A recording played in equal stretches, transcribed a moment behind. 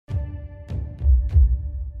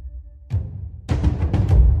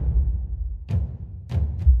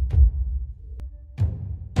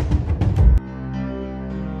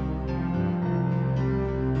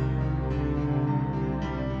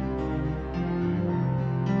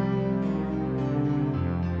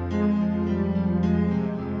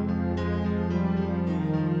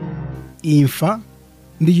Imfa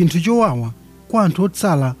ndi chinthu chowawa kwa anthu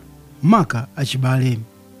otsala maka achibale.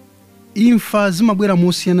 Imfa zimabwera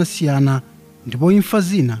mosiyanasiyana ndipo imfa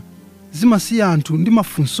zina zimasiya anthu ndi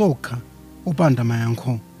mafunso okha opanda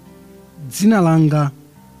mayankho. Dzina langa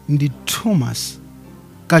ndi Thomas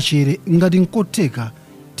Kachere. Ngati nkotheka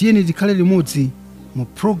tiyeni tikhale limodzi mu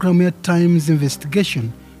programu ya Times Investigation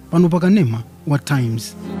pano pa Kanema wa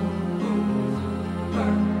Times.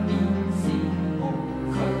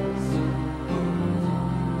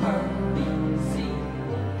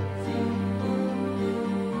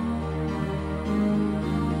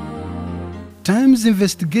 Times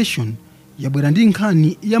Investigation yabwera ndi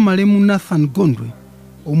nkhani ya malemu Nathan Gondwe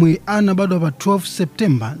omwe anabadwa pa 12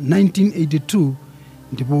 September 1982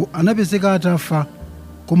 ndipo anapezeka atafa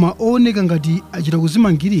koma ooneka ngati achita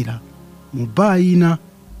kuzimangirira mu baa ina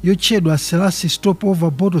yotchedwa Selassie Stopover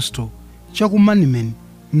Bottle Store cha ku Maniman,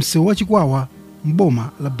 msewu wa Chikwawa, mboma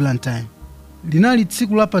la Blantyre. Linali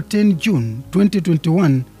tsiku la pa 10 June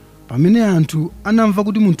 2021 pamene anthu anamva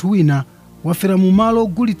kuti munthu wina wafera mu malo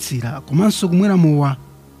ogulitsira komanso kumwera mowa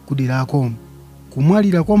kuderako.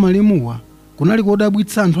 Kumwalira kwa malemuwa kunali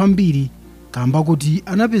kodabwitsa anthu ambiri kamba kuti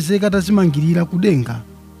anapezeka atazimangirira kudenga.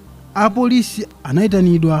 Apolisi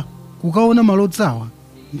anayitanidwa kukaona malo odzawa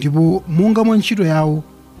ndipo monga mwa ntchito yawo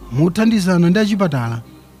mothandizana ndi achipatala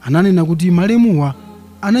ananena kuti malemuwa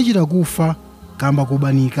anachita kufa kamba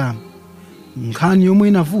kobanika. Nkhani yomwe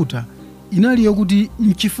inavuta inali yokuti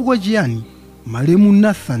nchifukwa chiyani malemu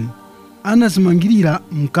Nathan anazimangirira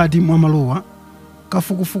mkati mwa malowa.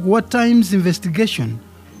 Kafukufuku wa Times Investigation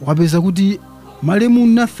wapeza kuti malemu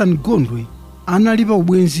Nathan Gondwe anali pa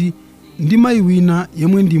ubwenzi ndi mayi wina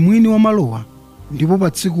yemwe ndi mwini wa malowa ndipo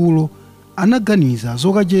pa tsikulo anaganiza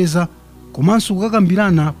zokacheza komanso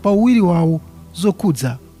kukakambirana pa uwiri wawo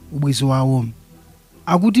zokhudza ubwenzi wawo.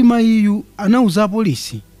 Akuti mayiyu anauza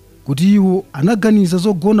apolisi kuti iwo anaganiza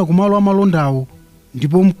zogona kumalo amalondawo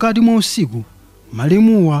ndipo mkati mwa usiku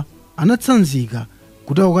malemuwa anatsanzika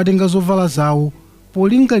kuti akatenga zovala zawo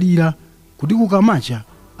polingalira kuti kukamacha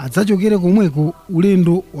adzachokere komweko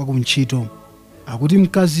ulendo wa kuntchito. Akuti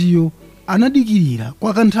mkaziyo anadikirira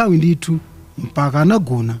kwa kanthawi ndithu mpaka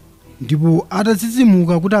anagona ndipo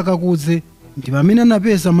atadzidzimuka kuti akakodze ndi pamene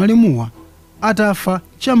anapeza malemuwa atafa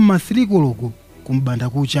cham'ma 3 koloko kumbanda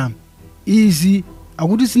kucha. Izi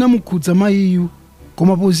akuti zinamukhudza mayiyu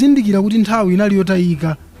koma pozindikira kuti nthawi inali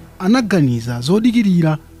yotayika anaganiza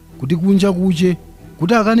zodikirira kuti kunja kuche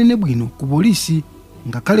kuti akanene bwino ku polisi,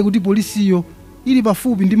 ngakhale kuti polisiyo ili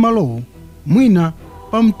pafupi ndi malowo mwina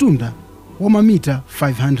pa mtunda wa mamita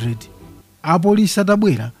 500. Apolisi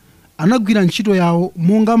atabwera anagwira ntchito yawo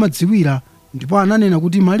monga amadziwira ndipo ananena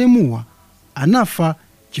kuti malemuwa anafa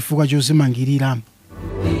chifukwa chozimangirira.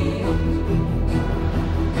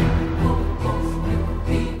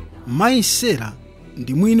 Mayi Sera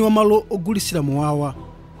ndi mwini wa malo ogulitsira mowawa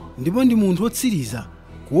ndipo ndi munthu wotsiriza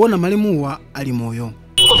kuona malemuwa ali moyo.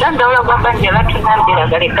 Kutandaula kwa banja la tunambira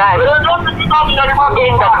galekale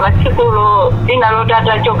kujenga kwa chikulo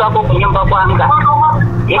linalotata chokapo kunyumba kwanga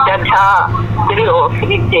itata 3 or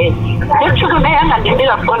 3 days nechikumayanga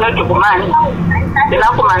ndimbira fona tukumani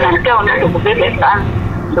ndinakumana ntaona tukubebe sana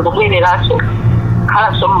tukubweleraso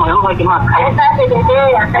khala sommoyo modi makhala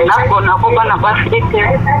nagona kubana kwa 3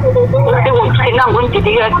 days usiku chinango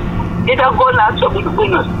nchitikira nditagona so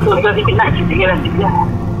bwino tozozikinachitikira ndibya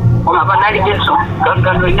koma banali beso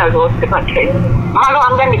kangano inalose pathe malo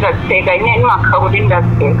anga ndikatseka ine makhauli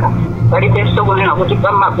ndatseka bali beso kunena kuti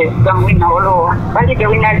pamabesa mwina olowa balibe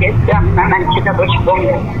wina lesa nananchita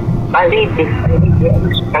pochibongo balibe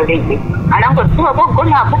anangodziwa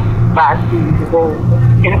kogonapo basi ndipo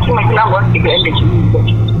chimwe chinango ndikiende chimuko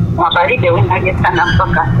mabalibe wina lesa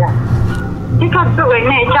nampakasa ndikadzuka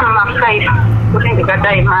ine cham'ma 5 kuti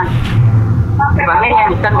ndikadai mani pamene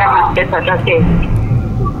ndisangana pesa take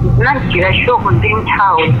nanjira shoko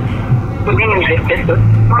ndinthawe kuti ngizefeso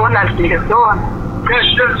bona zindizona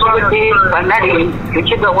kuti banali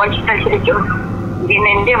kuchidwa kwachita chilicho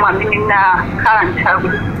ndine ndemwe amene nakhala nthawi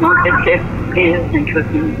nozefeso zinthu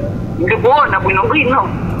zino ndikuona bwinobwino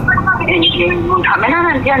munthu amene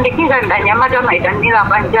anandiyandikira ndanyamata amayitanira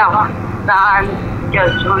banjawa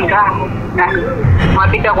jazunda nani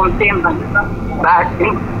mwapita kumpemba basi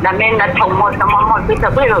name nataumosa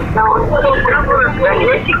mamozita kwelo sawa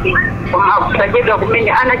zanichiki koma kusajidwa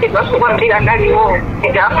kumene anachidwa kukwambira ndaliwo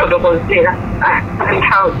idafodokozera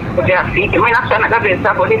nthawi kuti afike mwina sana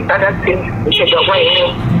kapeza polisi adasini kuchedwa kwa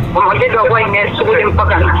iwe kumotedwa kwa ine sukuli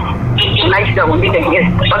mpaka naishida kunditengesa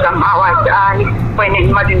mpaka mawazi ayi kwaine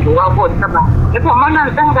nimati ndiwakotsa ba ndipo mana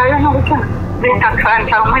nzanga yona kuchana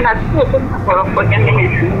zitakanta umwena siyokukolofanya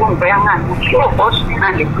nemizungu yangana kiyokosi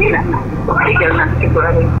nandikwira kufikira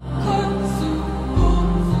nasikula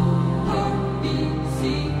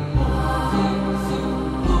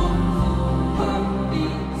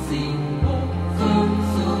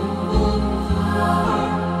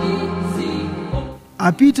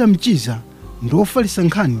Apita Mchiza ndofalisa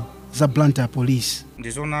nkhani za Blantyre Police.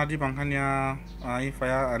 Ndizonadi pa nkhani ya imfa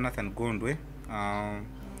ya Nathan Gondwe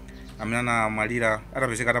amene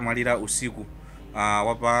atapezeka atamwalira usiku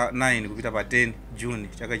wapa 9 kupita pa 10 June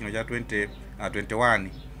chaka chino cha 2021.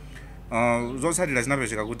 Zotsatira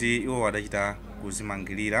zinapezeka kuti iwo adachita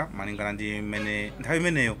kuzimangirira malingana ndi mmene nthawi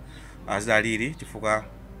imeneyo azalili chifukwa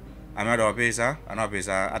amene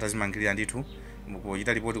anawapeza atazimangirira ndithu.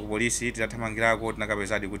 Mupochita ripoti ku polisi titathamangirako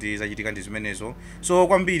tinakapezadi kuti zachitika ndi zimenezo. So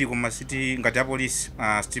kwambiri koma siti ngati ya polisi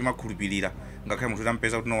sitimakhulupirira ngakhale munthu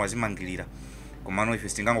tampeza kuti no wazimangirira. Komano ife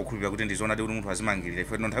sitingangokhulupirira kuti ndizona kuti munthu azimangirira.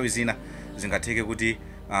 Ife nthawi zina zingatheke kuti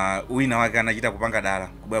wina wake anachita kupanga dala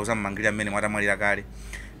kubwera kuzamangirira mmene mwatamwalira kale.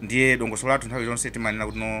 Ndiye dongosolo lathu nthawi zonse timanena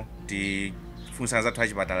kuti no tifunsa zathu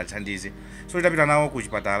achipatala thandize. So tidapita nawo ku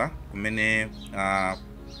chipatala kumene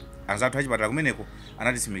anzathu achipatala kumeneko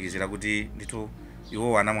anatitsimikizira kuti ndithu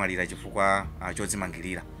iwo anamwalira chifukwa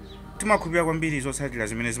chodzimangirira. Timakhulupirira kwambiri zotsatira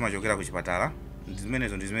zimene zimachokera ku chipatala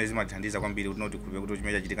zimenezo ndi zimene zimathandiza kwambiri kuti tikhulupirire kuti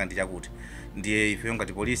chimene chachitika ndi chakuti. Ndiye ifeyo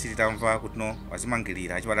ngati polisi titamva kuti no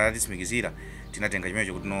wazimangirira achipatala atitsimikizira tinatenga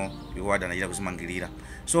chimenecho kuti no iwo adanachita kuzimangirira.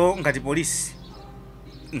 So ngati polisi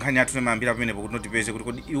nkhani yathu timayambira pamenepo kuti tipeze kuti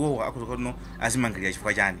kodi iwo akuti no azimangirira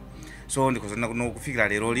chifukwa chani. So ndikhozana kuno kufikira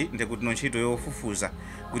leroli ndikuti no ntchito yofufuza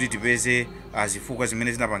kuti tipeze zifukwa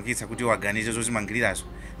zimene zinapangitsa kuti waganize zozimangirirazo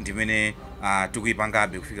ndimene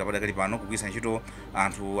tikuyipangabe kufikira padakali pano kugwisa ntchito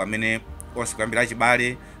anthu amene osikuyambira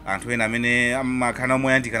achibale, anthu ena amene amakhala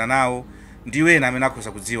moyandikana nawo, ndiwe ena amene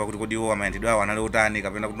akhoza kudziwa kuti kodi iwo amayendedwe awo anali otani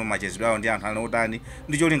kapena kuti machezedwe awo ndi anthu anali otani.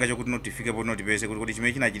 Ndi cholinga chokuti no tifikepo no tipeze kuti kodi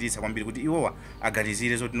chimene chinachititsa kwambiri kuti iwowa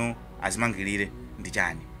aganizire zoti no azimangirire ndi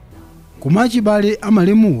chani. Koma achibale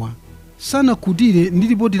amalemuwa sanakhutire ndi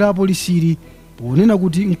ripoti la polisiri ponena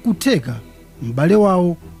kuti nkutheka m'bale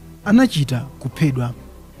wawo anachita kuphedwa.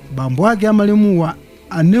 Bambo ake amalemuwa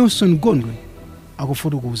a Nelson Gondwe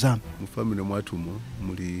akufotokoza. Mufamily mwatumo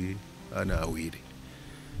muli ana awiri.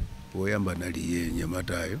 Woyamba naliye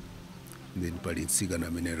nyamatayo, then pali mtsikana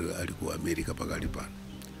amene ali ku America pakali pano.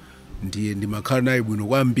 Ndiye ndimakhala naye bwino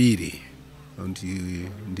kwambiri.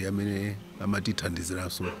 Ndi amene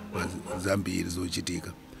amatithandiziranso zambiri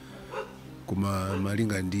zochitika. Kuma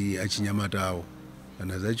malinga ndi achinyamatawo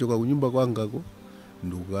anazachoka kunyumba kwangako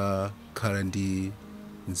ndikukhala ndi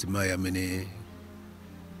mzimayi amene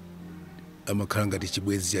amakhala ngati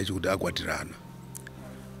chibwezi chacho kuti akwatirana.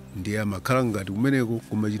 Ndiye amakhala ngati kumeneko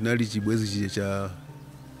koma chinali chibwezi cha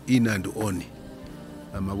in and on.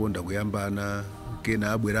 Amakonda kuyambana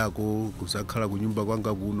kena abwerako kusakhala kunyumba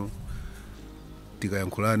kwanga kuno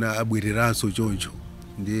tikayankhulana abwereranso choncho.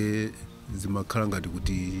 Ndiye zimakhala ngati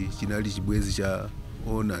kuti chinali chibwezi cha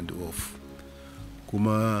on and off.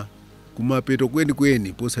 Kumapeto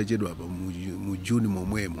kweni posachedwa pa mu June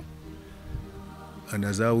momwemo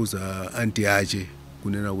anazauza anti ache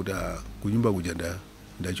kunena kuti kunyumba kuja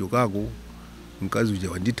ndachokako mkazi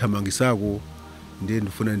uja wandithamangisako ndiye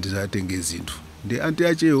ndifuna ndizatenge zinthu. Ndiye anti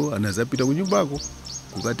acheyo anazapita kunyumbako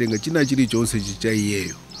kukatenga china chilichonse cha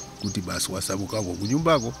iyeyo kuti basi wasabukako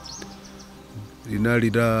kunyumbako.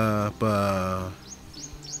 Linalita pa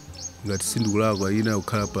ngati sindikulakwa ina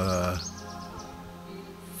kukhala pa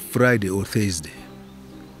Friday or Thursday.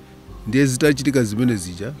 Ndiye zitachitika zimene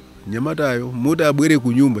zija nyamatayo muda abwere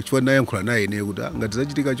ku nyumba chifukwa nayankhula naye ine kuti ngati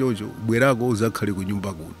zachitika choncho bwerako uzakhale ku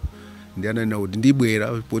nyumba kuno. Ndiye ananena kuti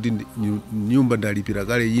ndibwera poti nyumba ndalipira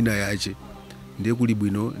kale ina yache. Ndiye kuli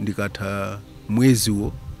bwino ndikatha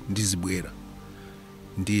mweziwo ndizibwera.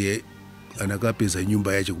 Ndiye anakapeza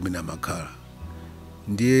nyumba yache kumene amakhala.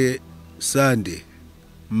 Ndiye Sunday,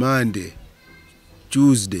 Monday,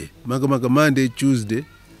 Tuesday, makamaka Monday, Tuesday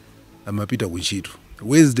amapita kuntchito.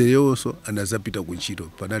 Wednesday yonso anazapita kuntchito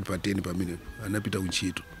panali pa 10 pamene anapita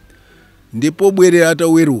kuntchito. Ndipo bwerera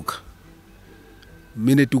ataweruka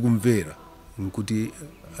mene tikumvera nkuti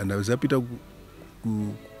anazapita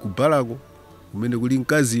kubalako kumene kuli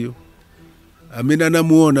mkaziyo amene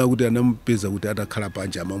anamuona kuti anampeza kuti atakhala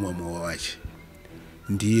panja amamwa wache.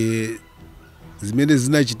 Ndiye zimene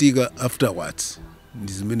zinachitika afterwards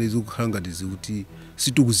ndi zimene zikukhala ngati zikuti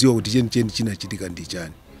situkuziwa kuti cheni chinachitika ndi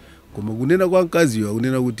chani. Koma kunena kwa mkaziyo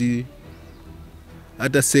akunena kuti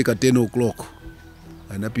ataseka 10 o'clock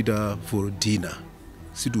anapita for dinner.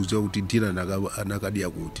 Situkuziwa kuti dinner anakadya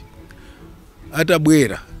kuti.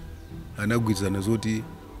 Atabwera anagwirizana zoti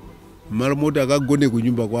malo moti akagone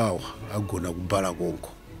kunyumba kwawo agona kubhala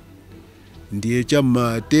konko. Ndiye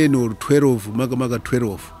chamma 10 or 12 makamaka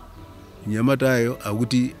 12 nyamatayo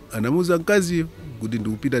akuti anamuza mkaziyo kuti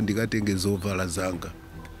ndikupita ndikatenge zovala zanga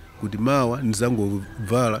kuti mawa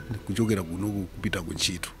ndizangovala kuchokera kunuku kupita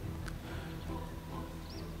kuntchito.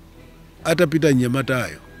 Atapita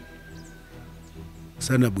nyamatayo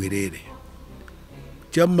sanabwerere.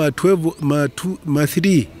 Chamma 12 ma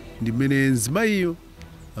 3 ndimene nzimayiyo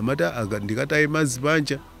amata ndikataye madzi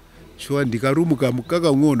panja chifukwa ndikarumuka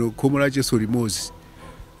kakang'ono khomo lacheso limodzi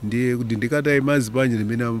ndiye kuti ndikataye madzi panja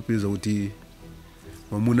ndimene amapeza kuti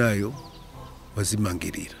mwamunayo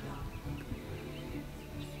wazimangirira.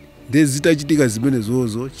 Ndiye zitachitika zimene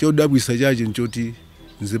zozo chodabwisa chache nchoti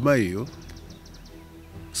nzimayiyo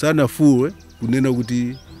sanafuwe kunena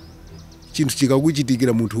kuti chinthu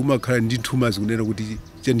chikakuchitikira munthu umakhala ndi nthumazi kunena kuti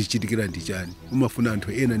chandichitikira ndi chani, umafuna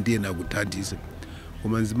anthu ena ndi ena akuthandize.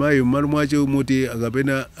 Koma nzimayiyo m'malo mwache moti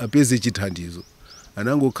akapena apeze chithandizo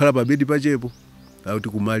anangokhala pa bedi pachepo akuti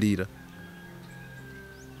kumalira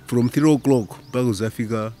from 3 o'clock mpaka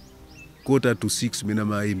uzafika 5:45 mena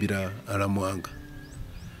mayimbira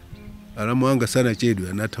alamu anga sanachedwe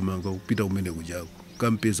anathamanga kupita kumene kuchako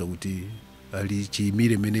kampeza kuti ali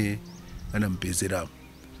chiyimire mene anampezeramo.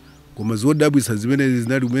 Koma zodabwisa zimene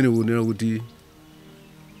zinali kumene kunena kuti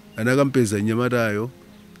anakampeza nyamatayo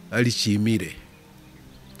ali chiyimire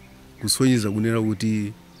kusonyeza kunena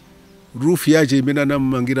kuti roof yache imene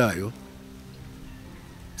anamangirayo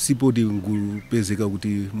sipoti ngupezeka kuti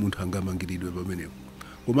munthu angamangiridwe pamenepo.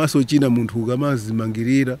 Komanso china munthu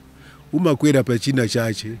ukamazimangirira umakwera pa china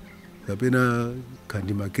chache kapena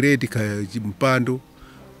kandi makreti ka mpando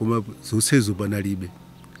koma zonsezo panalibe.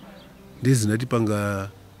 Ndi zinatipanga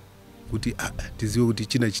kuti tiziwe kuti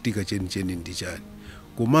chinachitika chenicheni ndi chani.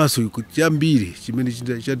 Komanso chambiri chimene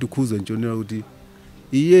chatikhuza nchonera kuti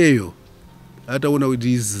iyeyo ataona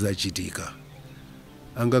kuti izi zachitika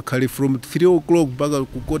angakhale from 3 o'clock mpaka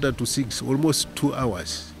ku 5:45 almost 2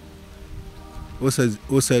 hours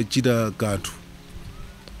osachita kanthu.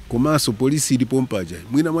 Komanso polisi ilipo mpaja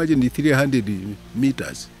mwina mwache ndi 300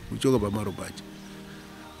 meters kuchoka pamalo paja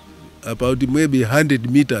about maybe 100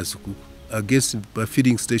 meters against pa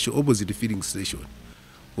filling station, opposite filling station.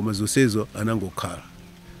 Koma zonsezo anangokhala.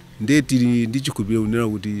 Ndeti ndi chikhulupiriro kunena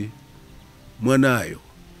kuti mwanayo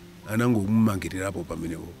anangomumangirirapo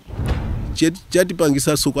pamenepo.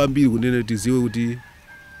 Chatipangisanso kwambiri kunena tiziwe kuti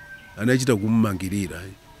anachita kumumangirira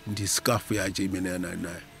ndi scarf yache imene anali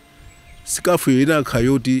nayo. Scarf yo inakhala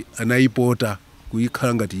yoti anayipota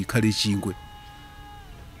kuyikhala ngati ikhale chingwe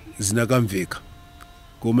zinakamveka.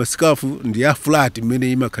 Koma scarf ndi ya flat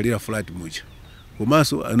imene imakhalira flat mucha.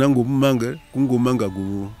 Komanso anangomumanga kungomanga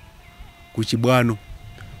ku chibwano.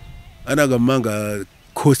 Anakamanga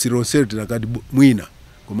khosi lonse tinakati mwina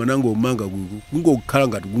koma nangomanga kungokhala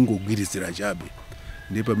ngati kungogwirizira chabe.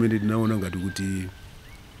 Ndi pamene tinaona ngati kuti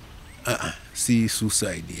si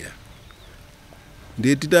suicide ya.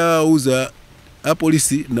 Ndi titauza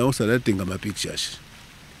apolisi nawo sanatenga ma pictures.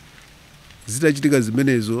 Zitachitika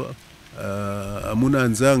zimenezo amuna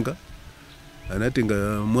anzanga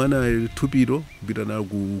anatenga mwana thupiro kupita nalo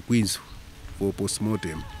ku Queens for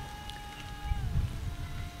postmortem.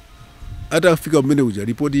 Atafika kumene kuja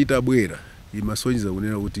ripoti itabwera imasonyeza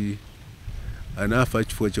kunena kuti anafa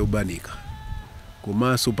chifukwa cha ubanika.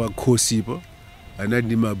 Komanso pa khosipo anali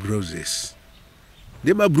ndi ma bruises.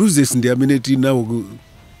 Ndi ma bruises ndi amene tinawo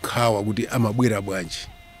khawa kuti amabwera bwanji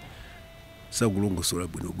sakulongosola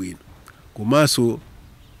bwinobwino. Komanso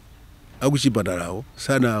akuchipatalawo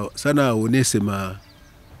sana aonese ma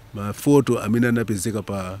foto amene anapezeka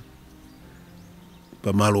pa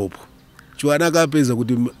malopo. Chwa anakapeza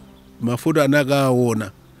kuti mafoto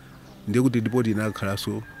anakaona ndiye kuti ripoti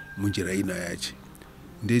inakhalanso munjira ina yache.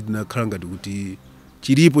 Ndiye tinakhala ngati kuti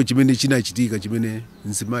chilipo chimene chinachitika chimene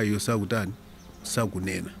nzimayiyo sakutani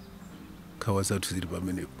sakunena. Khawa zathu zili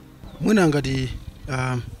pamenepo. Mwina ngati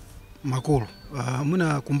makolo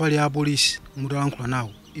mwina kumbali ya polisi mutalankhula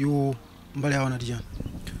nawo iwo mbali yawo anati chani?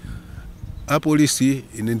 Apolisi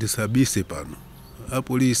ine ndisabise pano.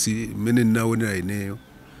 Apolisi mmene ndinaonera ineyo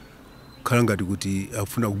khala ngati kuti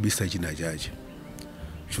afuna kubisa china chache.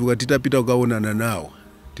 Chifukwa titapita kukaonana nawo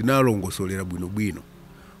tinalongosolera bwinobwino.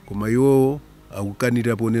 Koma iwo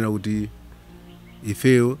akukanira ponena kuti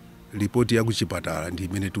ifeyo ripoti ya kuchipatala ndi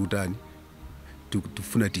imene tikutani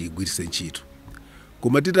tikufuna tiyigwiritse ntchito.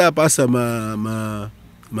 Koma titapasa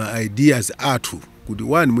ma ideas athu kuti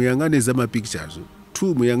 1 muyangane za ma pictures,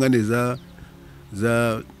 2 muyangane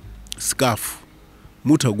za scarf,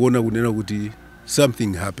 mutha kuona kunena kuti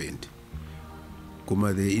something happened.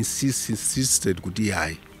 Koma they insisted kuti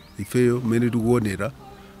yayi ifeyo mmene tikuonera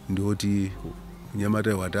ndioti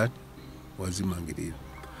mnyamata watani wazimangirira.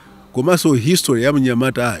 Komanso history ya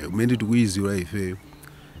mnyamata ayo mmene tikuyiziwa ifeyo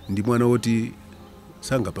ndi mwana woti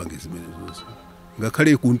sangapange zimene zonse,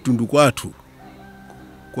 ngakhale kumtundu kwathu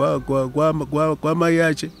kwa mayi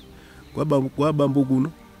ache kwa bambo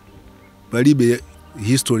kuno palibe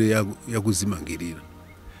history ya kuzimangirira.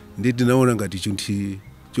 Ndi tinaona ngati chinthu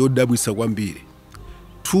chodabwisa kwambiri.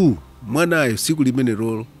 2 mwanayo siku limene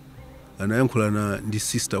lolo anayankhulana ndi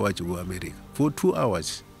sister wache ku America for 2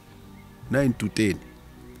 hours 9 to 10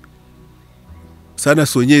 sana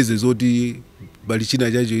sonyeze zoti bali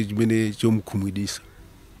china chacho chimene chomkhumwidisa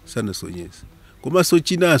sana sonyeze. Komanso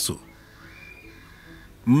chinaso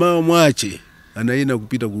mmawa mwache anayena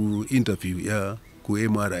kupita ku interview ya ku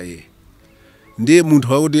MRA, ndiye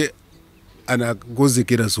munthu wakuti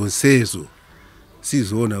anakozekera zonsezo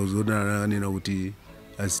sizoona anena kuti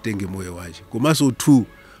azitenge moyo wache. Komanso 2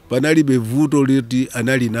 panalibe vuto loti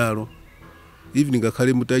anali nalo, even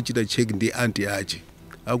ngakhale mutachita check ndi anti ache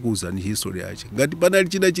akuuzani history yache, ngati panali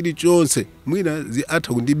china chilichonse mwina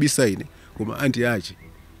atha kundibisa ine koma anti ache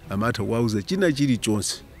amatha kuwauza china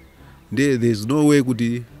chilichonse. There's no way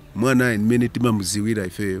kuti mwana mmene timamuziwira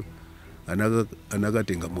ifeyo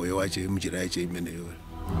anakatenga moyo wache mnjira yache imeneyo.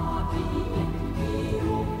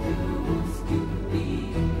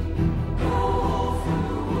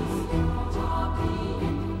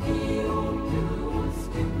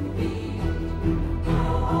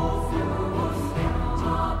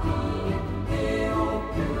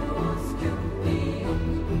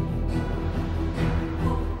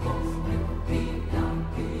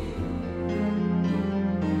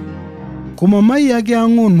 Koma mayi ake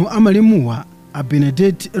ang'ono amalemuwa a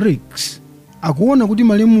Benedette Ricks akuona kuti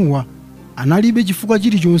malemuwa analibe chifukwa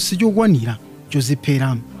chilichonse chokwanira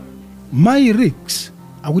choziphera. Mayi Ricks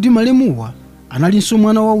akuti malemuwa analinso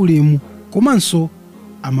mwana wa ulemu komanso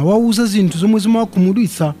amawauza zinthu zomwe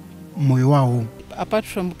zimawakhumudwitsa moyo wawo. Apart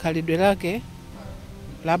from khalidwe lake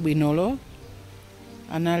labwinolo,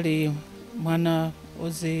 anali mwana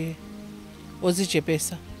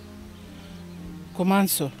ozichepesa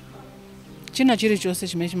komanso china chilichonse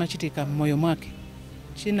chimene chimachitika mmoyo mwake,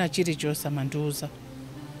 china chilichonse amandiuza,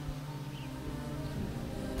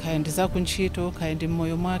 kaya ndi za kuntchito kaya ndi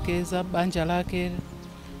mmoyo mwake za banja lake,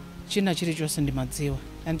 china chilichonse ndimadziwa.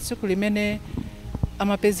 And tsiku limene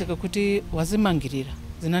amapezeka kuti wazimangirira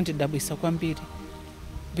zinandidabwisa kwambiri,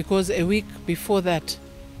 because a week before that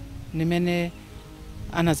nimene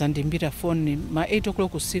anazandimbira phone ma 8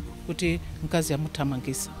 o'clock usiku kuti mkazi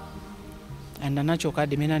amuthamangisa, and anachoka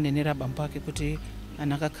dimene anenera bambo ake kuti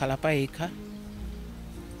anakakhala payekha.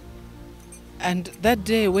 And that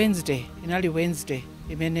day Wednesday, inali Wednesday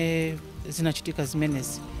imene zinachitika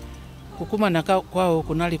zimenezi, kukumana kwawo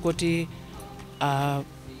kunali kuti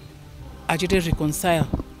achite reconcile,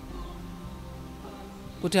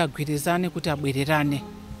 kuti agwirizane, kuti abwererane.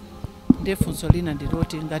 Ndiye funso lina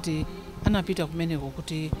ndiloti ngati anapita kumeneko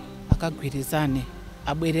kuti akagwirizane,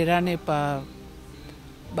 abwererane pa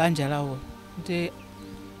banja lawo, ndi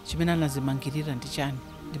chimene anazimangirira ndi chani?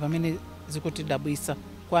 Ndi pamene zikuti dabwisa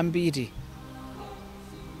kwambiri.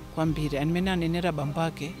 Amene anenera bambo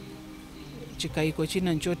ake chikayiko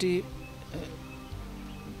china nchoti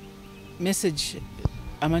message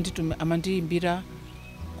amandiimbira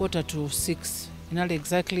 5:45, inali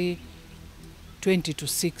exactly 20 to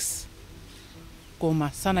 6,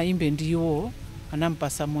 koma sana imbe ndiwo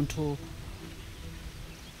anampasa munthu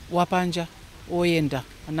wapanja oyenda,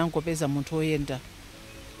 anangopeza munthu oyenda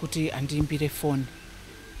kuti andiimbire phone.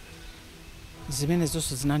 Zimene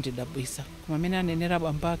zonse zinandidabwisa. Koma amene anenera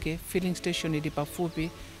bambo ake filling station ili pafupi,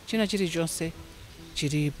 china chilichonse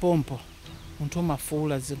chili pompo, munthu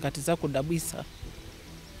umafuula ngati zakudabwisa.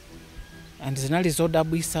 And zinali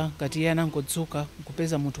zodabwisa ngati iye anangodzuka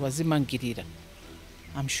kupeza munthu wazimangirira.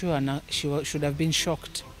 I'm sure she should have been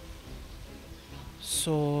shocked.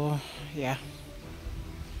 So yeah.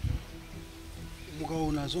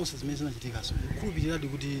 Mukaona zonse zimene zinachitikazo, khulupirira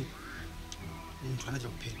kuti munthu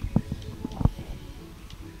anachophedwa.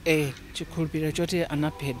 Chikhulupiriro choti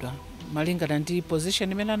anaphedwa malingana ndi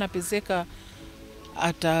position imene anapezeka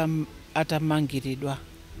atamangiridwa.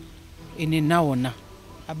 Ine naona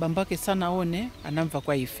abambo ake sanaone, anamva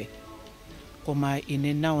kwa ife, koma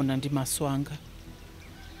ine naona ndi maso anga.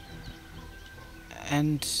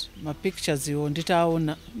 And my pictures yo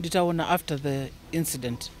nditaona after the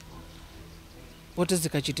incident poti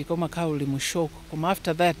zikachitika umakhala uli mu shock, koma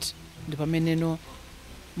after that ndi pameneno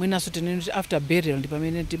mwinaso tinene after burial ndi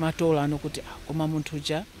pamene timatola ano kuti koma munthu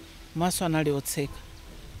uja maso anali otseka,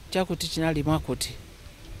 chakuti chinali mwakuti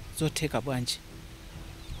zotheka bwanji,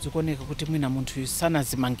 zikuoneka kuti mwina munthu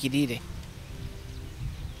sanazimangirire.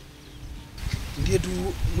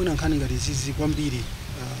 ndiyetu mwina nkhani ngati zizi kwambiri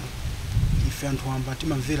ife anthu amba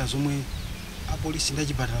timamvera zomwe apolisi ndi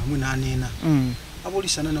achipatala mwina anena.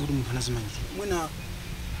 Apolisi anena kuti munthu anazimangirira. Mwina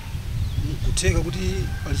kutheka kuti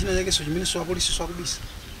pali china chakenso chimenenso apolisi akubisa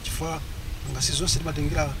chifukwa ngasi zonse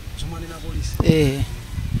timatengera zomwe anena apolisi.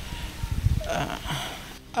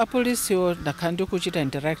 Apolisi ndakhala ndikuchita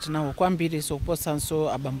interact nawo kwambiri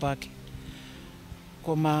sokuposanso abambo ake,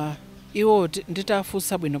 koma iwo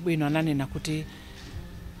nditafunsa bwinobwino ananena kuti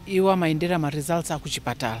iwo amayendera ma results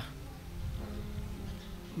akuchipatala.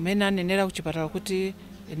 Mmene anenera kuchipatala kuti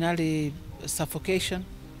inali suffocation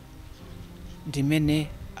ndimene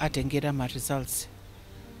atengera ma results,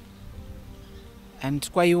 and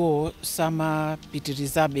kwa iwo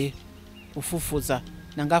samapitirizabe kufufuza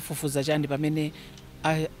nangafufuza chani pamene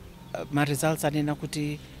ma results anena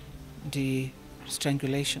kuti ndi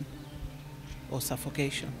strangulation or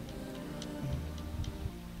suffocation.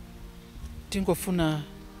 Tingofuna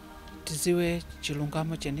tiziwe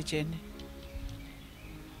chilungamo chenicheni,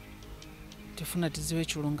 tifuna tiziwe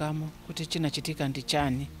chilungamo kuti chinachitika ndi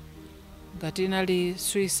chani. Ngati inali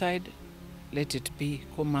suicide, let it be,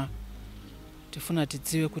 koma tifuna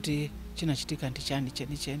tidziwe kuti chinachitika ndi chani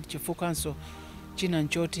chenicheni, chifukwanso china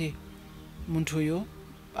nchoti munthuyo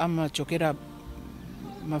amachokera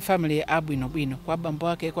mafamily abwinobwino, kwa bambo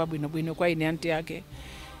ake kwa bwinobwino, kwa ine anti yake,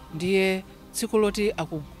 ndiye tsiku loti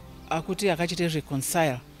akuti akachite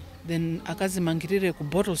reconcile, then akazimangirire ku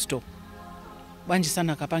bottle store, bwanji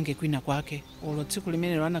sana akapange kwina kwake. Olo tsiku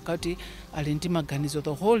limenelo anakati ali ndi maganizo the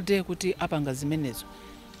whole day kuti apanga zimenezo,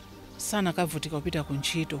 sana kavutika kupita ku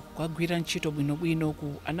ntchito, kwagwira ntchito bwinobwino,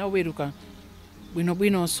 anaweruka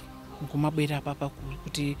bwinobwinonso nkumabwera papa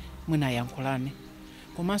kuti mwina yankhulane.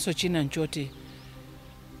 Komanso china nchoti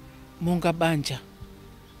munga banja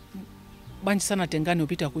bwanji sana tengani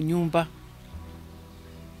upita ku nyumba,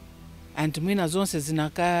 and mwina zonse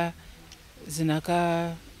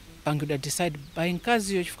zinaka pangidwa decide by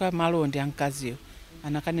nkaziyo, chifukwa malo ndi ankaziyo.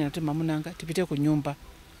 Anakanena kuti mamunanga tipite ku nyumba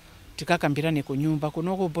tikakambirane ku nyumba,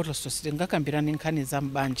 kunoko bottle store tingakambirane nkhani za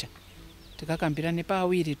mbanja, tikakambirane pa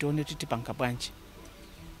awiri tione kuti tipanga bwanji.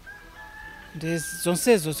 Ndi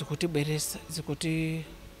zonsezo zikutibweresa, zikuti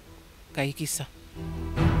kayikisa.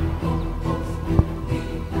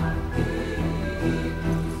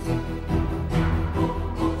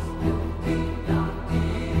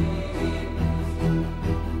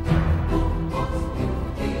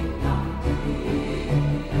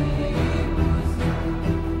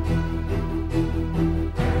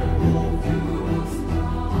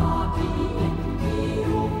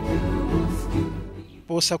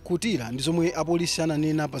 Posakutira ndi zomwe apolisi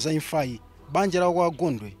ananena pa za imfayi, banja la kwa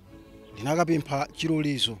Gondwe linakapempha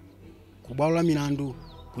chilolezo ku bwalo la milandu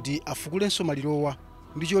kuti afukulenso malirowa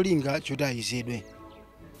ndi cholinga choti ayizidwe.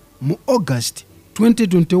 Mu August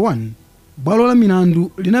 2021 bwalo la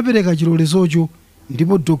milandu linapereka chilolezocho,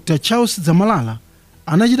 ndipo Dr. Charles Zamalala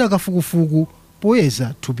anachita kafukufuku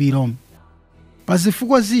poyeza thupilo. Pa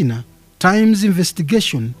zifukwa zina, Times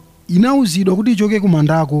Investigation inauzidwa kuti ichoke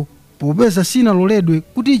kumandako popeza sinaloledwe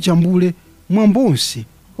kuti ichambule mwambo onse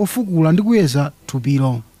ofukula ndi kuyeza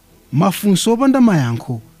thupilo. Mafunso opanda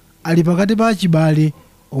mayankho ali pakati pa achibale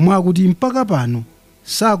omwe akuti mpaka pano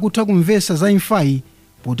sakutha kumvesa za imfayi,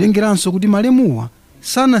 potengeranso kuti malemuwa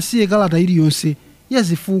sanasiye kalata iliyonse ya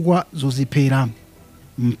zifukwa zoziphera.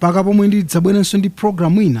 Mpaka pomwe ndidzabwerenso ndi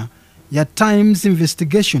programu ina ya Times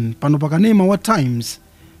Investigation pano pakanema wa Times,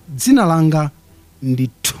 dzina langa ndi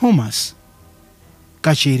Thomas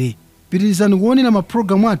Kachere. Pitirizani kuonera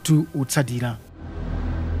maprogramu athu otsatira.